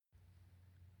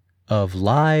of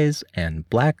lies and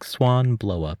black swan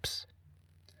blowups.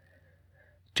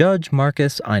 Judge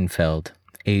Marcus Einfeld,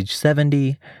 age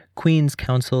 70, Queen's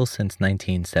Counsel since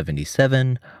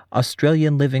 1977,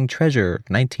 Australian Living Treasure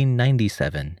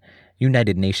 1997,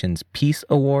 United Nations Peace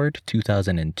Award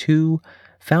 2002,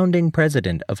 founding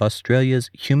president of Australia's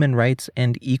Human Rights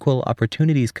and Equal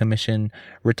Opportunities Commission,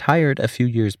 retired a few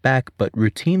years back but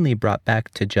routinely brought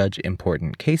back to judge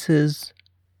important cases,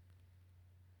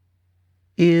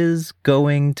 is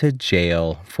going to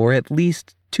jail for at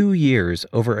least 2 years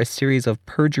over a series of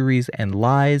perjuries and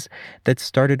lies that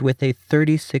started with a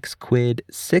 36 quid,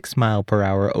 6 mile per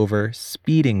hour over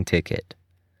speeding ticket.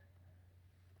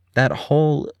 That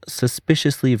whole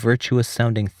suspiciously virtuous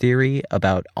sounding theory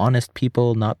about honest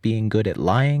people not being good at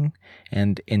lying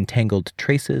and entangled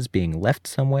traces being left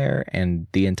somewhere and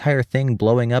the entire thing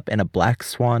blowing up in a black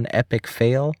swan epic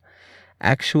fail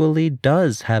actually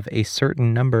does have a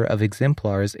certain number of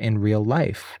exemplars in real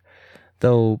life,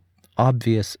 though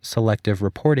obvious selective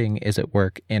reporting is at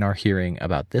work in our hearing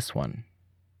about this one.